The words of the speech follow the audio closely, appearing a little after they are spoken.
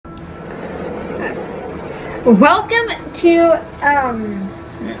Welcome to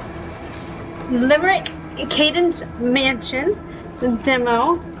Limerick Cadence Mansion, the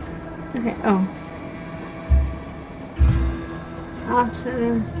demo. Okay,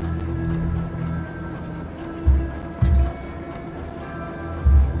 options.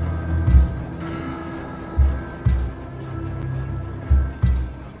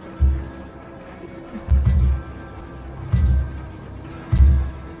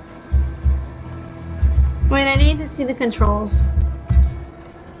 Wait, I need to see the controls.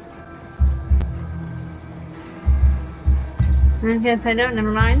 I guess I don't,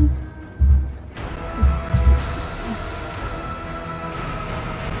 never mind.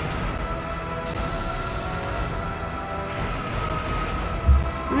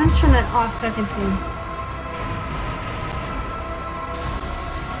 I'm gonna turn that off so I can see.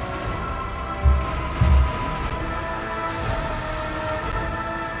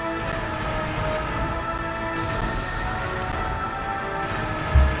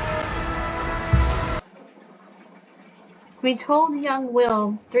 We told young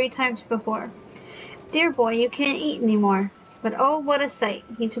Will 3 times before, "Dear boy, you can't eat anymore." But oh, what a sight.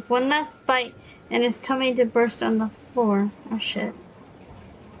 He took one last bite and his tummy did burst on the floor. Oh shit.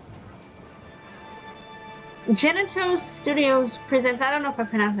 Genitos Studios presents, I don't know if I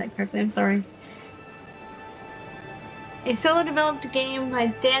pronounced that correctly, I'm sorry, a solo developed game by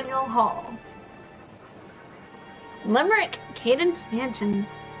Daniel Hall. Limerick Cadence Mansion.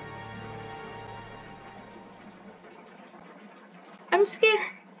 I'm scared.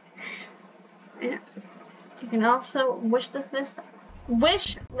 Yeah. You can also wish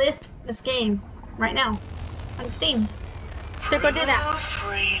list this game right now on Steam. So go do that.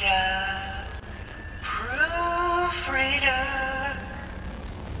 Proofreader,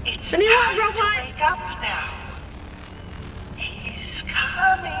 it's time to wake up now. He's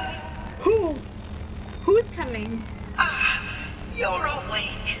coming. Who's coming? Ah, you're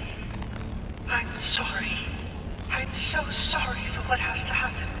awake. I'm sorry. I'm so sorry for what has to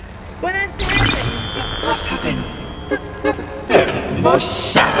happen. What has to happen? Must happen. There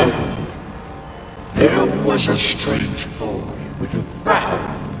must happen. There was a strange boy with a brow.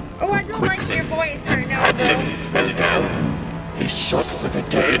 Oh, I don't like your voice right now, Hamlin Bill. fell down. He sought for the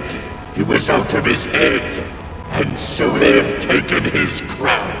dead. He was out of his head. And so they have taken his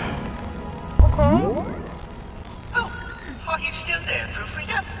crown. Okay. Oh, are you still there,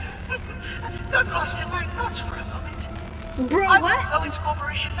 Proofreader? Got lost in my thoughts for a moment. Bro, I'm what? Owens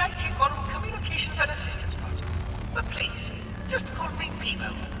Corporation 19 Communications and Assistance Bot. But please, just call me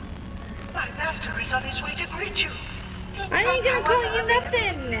Peebo. My master is on his way to greet you. I ain't gonna call you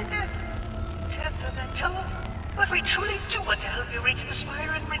nothing. Temperamental, but we truly do want to help you reach the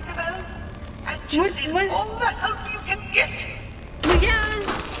spire and ring the bell. And you need all the help you can get. Yeah.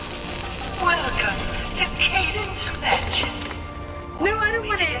 Welcome to Cadence Mansion. No, I don't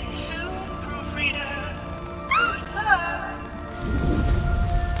want Again it. soon, Proofreader. Good luck.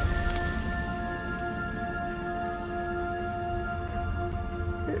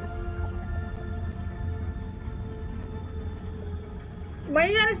 Why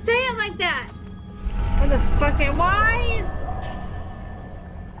you gotta say it like that? What the fucking why?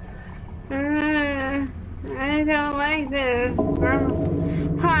 I don't like this.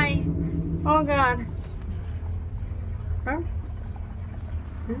 Hi. Oh god. Huh?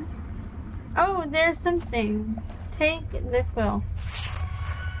 Oh, there's something. Take the quill.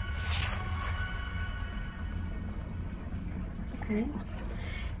 Okay.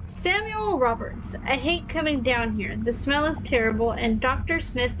 Samuel Roberts. I hate coming down here. The smell is terrible, and Dr.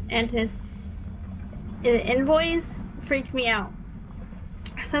 Smith and his envoys freak me out.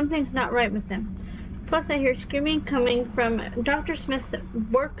 Something's not right with them. Plus, I hear screaming coming from Dr. Smith's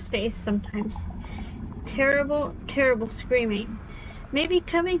workspace sometimes. Terrible, terrible screaming. Maybe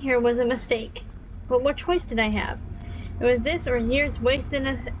coming here was a mistake. But what choice did I have? It was this or years wasted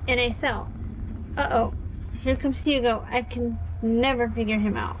in a cell. Uh-oh. Here comes Hugo. I can never figure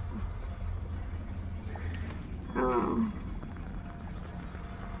him out. Oh.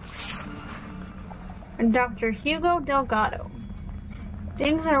 Dr. Hugo Delgado.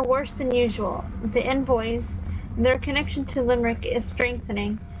 Things are worse than usual. The envoys, their connection to Limerick is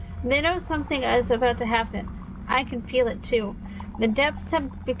strengthening. They know something is about to happen. I can feel it too. The depths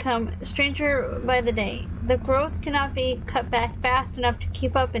have become stranger by the day. The growth cannot be cut back fast enough to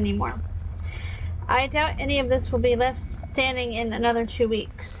keep up anymore. I doubt any of this will be left standing in another 2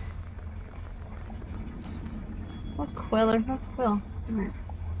 weeks. What quill or no quill? Alright.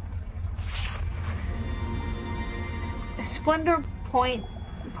 Splendor Point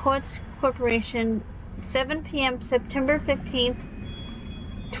Poets Corporation, 7 p.m. September 15th,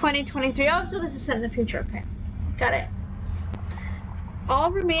 2023. Oh, so this is set in the future. Okay. Got it.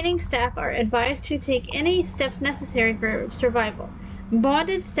 All remaining staff are advised to take any steps necessary for survival.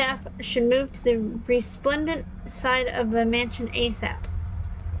 Bonded staff should move to the resplendent side of the mansion ASAP.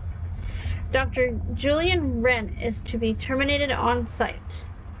 Dr. Julian Wren is to be terminated on site.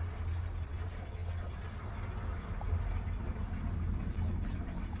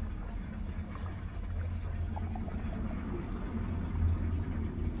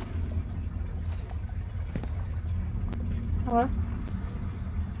 Hello?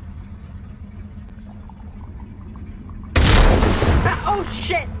 Oh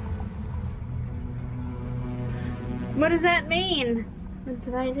shit! What does that mean? What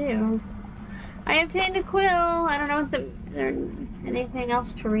did I do? I obtained a quill. I don't know what the... Is there anything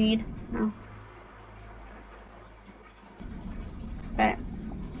else to read? No. Okay.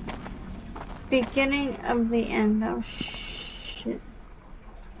 Beginning of the end. Oh shit.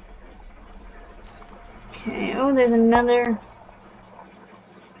 Okay. Oh, there's another...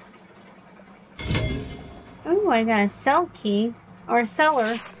 Oh, I got a cell key. Or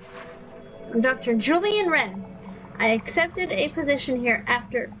cellar. Dr. Julian Wren. I accepted a position here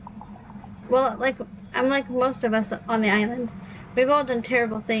after... Well, I'm like most of us on the island. We've all done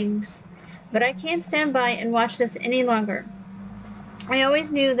terrible things. But I can't stand by and watch this any longer. I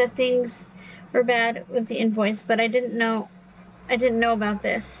always knew that things were bad with the invoice, but I didn't know about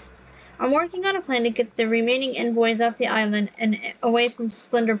this. I'm working on a plan to get the remaining envoys off the island and away from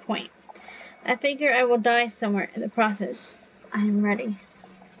Splendor Point. I figure I will die somewhere in the process. I am ready.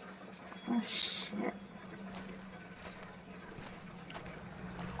 Oh shit.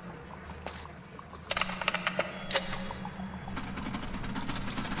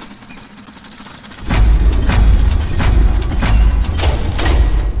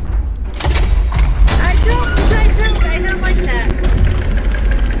 I don't like that.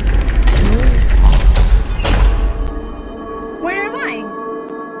 Where am I?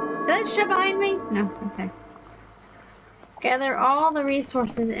 Is that shit behind me? No, okay. Gather all the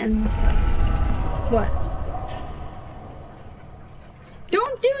resources in the site. What?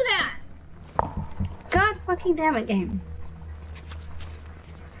 Don't do that! God fucking damn it, game.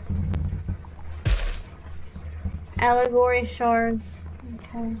 Allegory shards.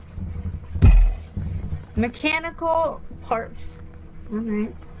 Okay. Mechanical parts.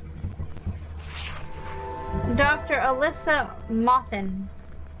 Alright. Dr. Alyssa Mothin.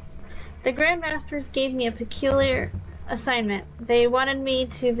 The Grandmasters gave me a peculiar assignment. They wanted me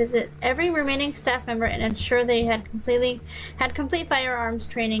to visit every remaining staff member and ensure they had complete firearms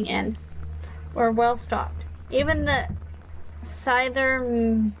training and were well stocked. Even the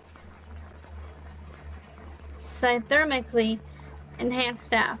thermically enhanced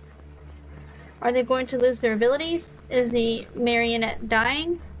staff. Are they going to lose their abilities? Is the marionette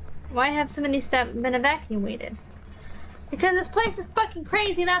dying? Why have so many staff been evacuated? Because this place is fucking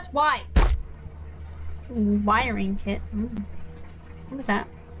crazy, that's why! Wiring kit. What was that?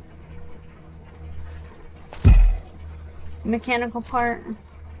 Mechanical part.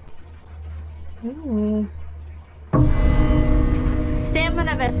 Ooh.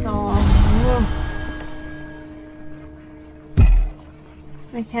 Stamina vessel. Ooh.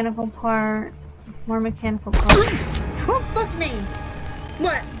 Mechanical part. More mechanical parts. Oh, fuck me!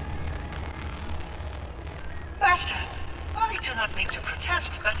 What? Master, I do not mean to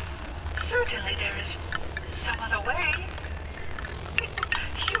protest, but certainly there is some other way.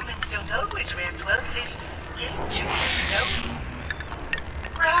 Humans don't always react well to these games, you know.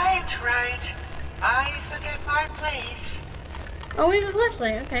 Right. I forget my place. Oh, we have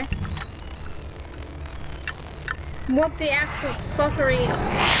Leslie, okay. What the actual fuckery?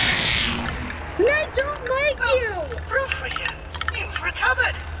 I don't like you! Proofreader, you've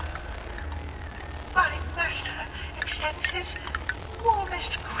recovered. My master extends his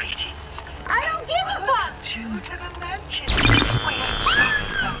warmest greetings. I don't give a fuck! You to the mansion. We are sorry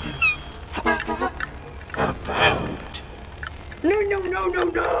About. No!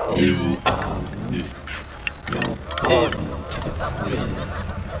 You are weak. You're born to the quill.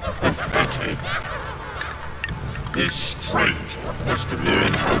 Pathetic. This stranger has to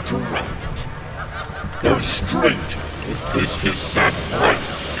learn how to write. No stranger is this his sad right.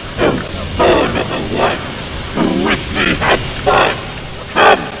 No spawn of the light who with me have fought.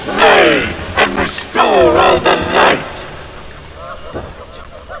 Come play and restore all the light.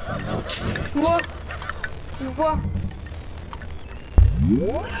 But not yet. What? We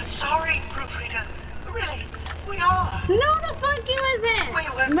are sorry, Proofreader. Really, we are. No, the fuck you isn't! We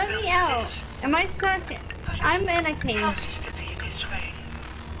weren't Let built me for out. this. Am I stuck? I'm in a cage. It has to be this way.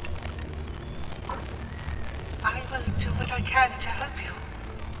 I will do what I can to help you.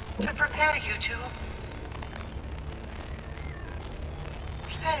 to prepare you to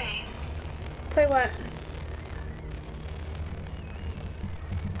play. Play what?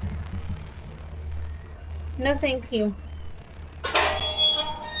 No, thank you.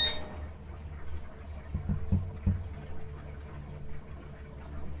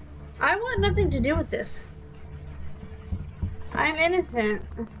 I want nothing to do with this. I'm innocent.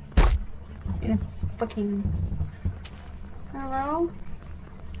 In a fucking... Hello?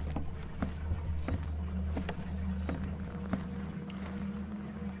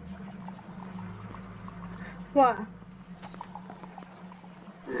 What?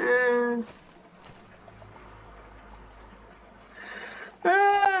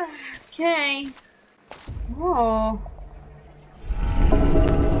 Okay. Oh.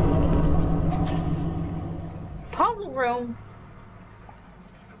 Puzzle room.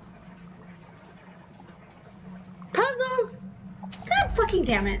 Puzzles? God fucking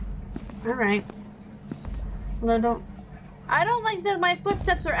damn it. Alright. Well, I don't like that my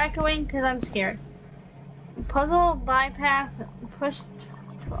footsteps are echoing because I'm scared. Puzzle bypass pushed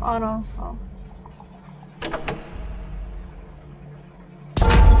to auto solve.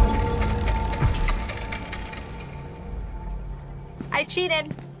 I cheated.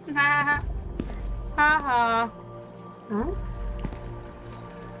 Ha ha. Huh?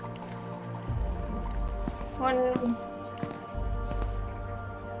 One.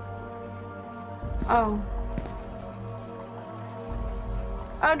 Oh.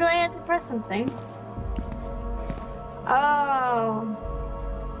 Oh, do I have to press something? Oh.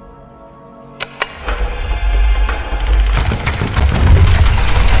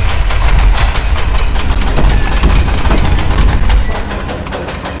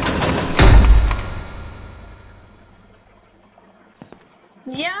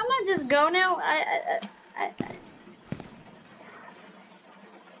 Yeah, I'm gonna just go now.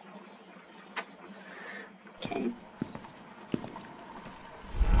 Okay.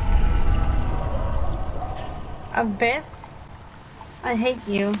 Abyss? I hate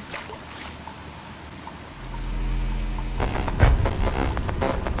you.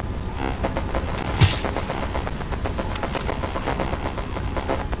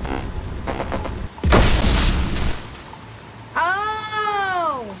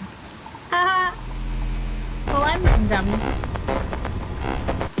 Oh! Haha. Well, I'm dumb.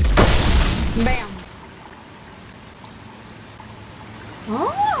 Bam.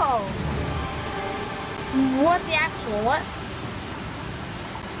 Oh! What the actual what?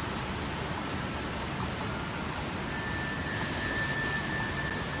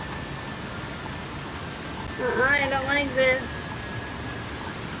 I don't like this.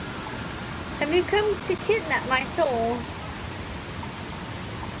 Have you come to kidnap my soul?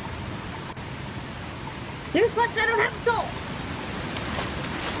 Newsflash, I don't have a soul!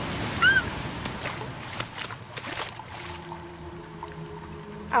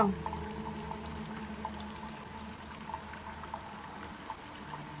 Oh.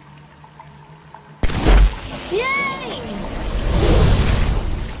 Yay!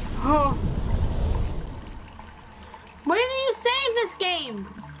 Oh. Where do you save this game?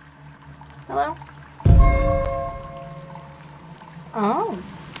 Hello? Oh.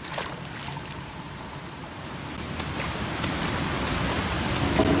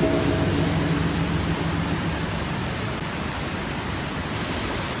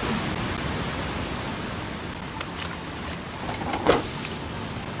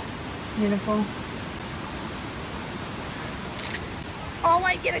 Beautiful. Oh,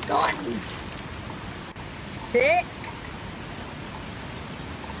 I get a gun. Sick.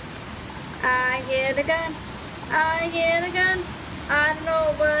 I get a gun. I get a gun. I don't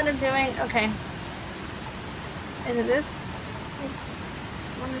know what I'm doing. Okay. Is it this?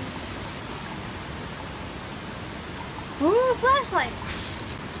 Ooh, flashlight.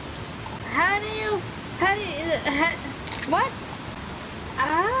 What?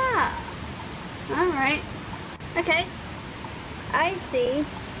 Ah. Alright. Okay. I see.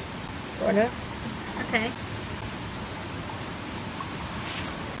 Sort of. Okay.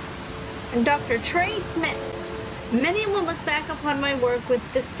 And Dr. Trey Smith. Many will look back upon my work with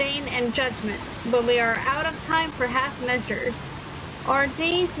disdain and judgment, but we are out of time for half measures. Our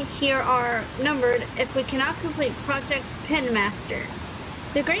days here are numbered if we cannot complete Project Pinmaster.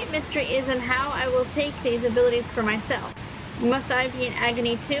 The great mystery is in how I will take these abilities for myself. Must I be in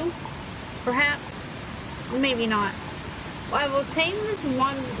agony too? Perhaps. Maybe not. I will tame this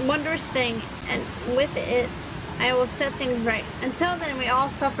wondrous thing, and with it, I will set things right. Until then, we all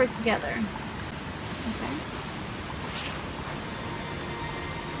suffer together. Okay.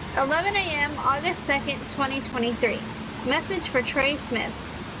 11 a.m., August 2nd, 2023. Message for Trey Smith.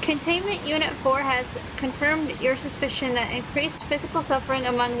 Containment Unit 4 has confirmed your suspicion that increased physical suffering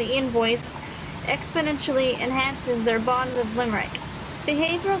among the envoys exponentially enhances their bond with Limerick.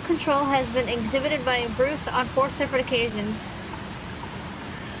 Behavioral control has been exhibited by Bruce on 4 separate occasions.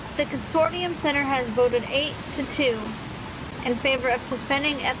 The Consortium Center has voted 8-2 in favor of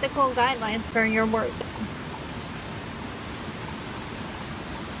suspending ethical guidelines for your work.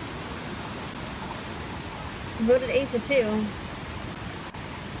 Voted 8-2.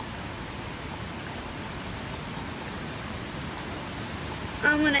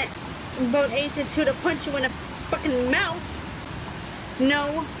 I'm gonna vote 8-2 to punch you in the fucking mouth.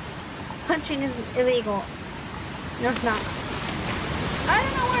 No, punching is illegal. No, it's not. I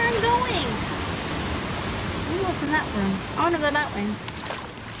don't know where I'm going. Maybe what's in that room? I wanna go that way.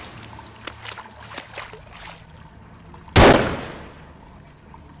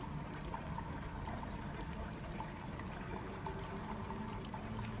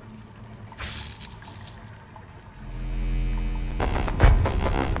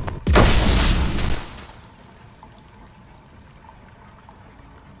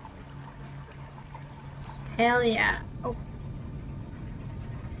 Hell yeah. Oh.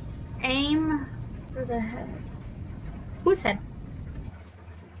 Aim for the head. Whose head?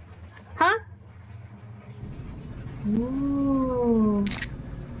 Huh? Ooh.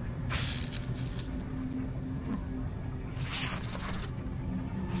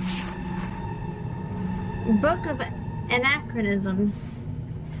 Book of Anachronisms.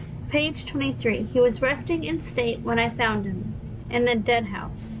 Page 23. He was resting in state when I found him. In the dead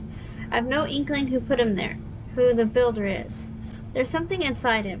house. I've no inkling who put him there. Who the builder is. There's something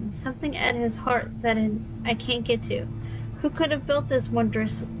inside him, something at his heart that I can't get to. Who could have built this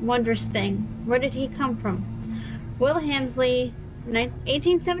wondrous thing? Where did he come from? Will Hansley,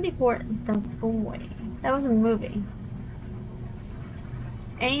 1874, The Boy. That was a movie.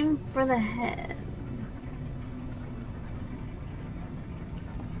 Aim for the head.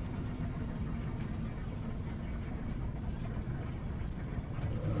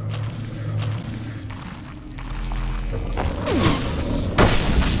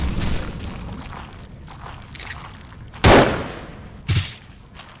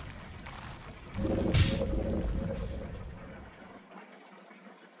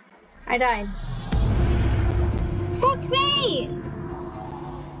 I died. Fuck me!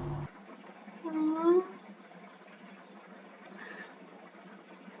 Aww.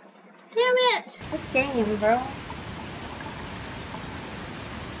 Damn it! What game, bro?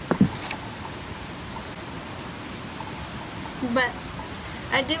 But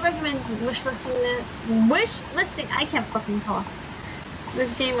I do recommend wishlisting. I can't fucking talk.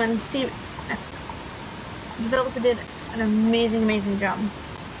 This game on Steam. The developer did an amazing job.